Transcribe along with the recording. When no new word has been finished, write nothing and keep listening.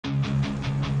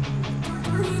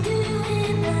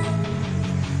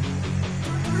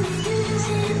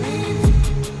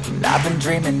I've been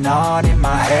dreaming on in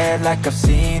my head like I've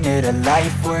seen it. A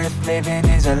life worth living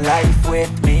is a life with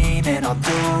meaning. I'll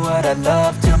do what I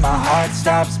love till my heart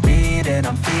stops beating.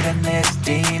 I'm feeding this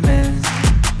demons.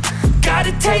 Got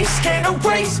a taste, can't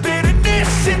erase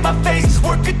bitterness in my face.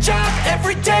 Work a job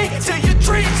every day till your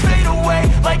dreams fade away.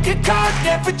 Like a card,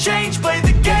 never change, play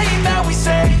the game that we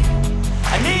say.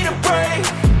 I need a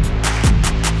break.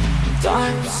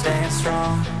 I'm staying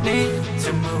strong, need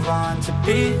to move on to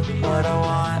be what I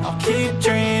want. I'll keep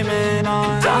dreaming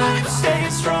on. I'm staying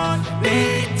strong,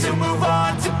 need to move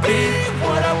on to be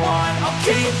what I want. I'll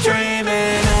keep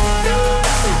dreaming on.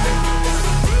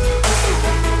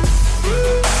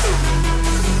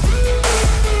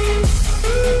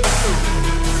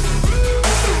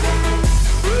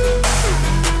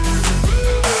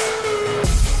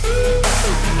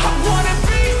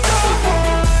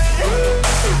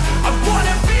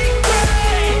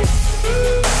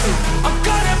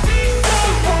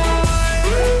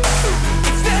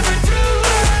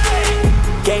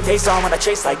 Game face on when I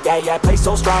chase like that. Yeah, I play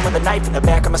so strong with a knife in the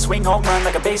back. I'ma swing home run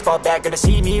like a baseball bat. Gonna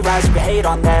see me rise, you can hate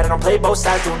on that. I don't play both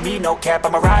sides, doing me no cap.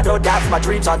 I'ma ride or die for my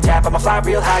dreams on tap. I'ma fly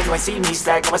real high, you ain't see me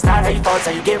slack. No, it's not how you fall, it's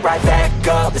how you get right back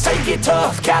up. That's how you get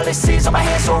tough. Calluses on my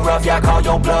hands so rough, yeah, I call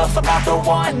your bluff. I'm not the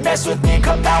one, mess with me,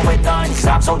 come out with none. Cause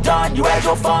I'm so done, you had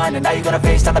your fun. And now you're gonna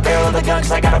face down the barrel of the gun.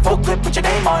 Cause I got a full clip, put your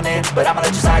name on it. But I'ma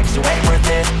let you slide cause you ain't worth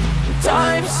it.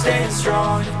 I'm staying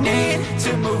strong, need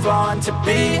to move on to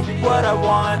be what I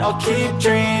want. I'll keep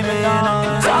dreaming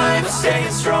on. I'm staying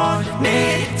strong,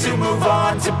 need to move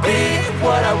on to be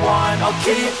what I want. I'll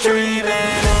keep dreaming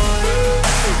on.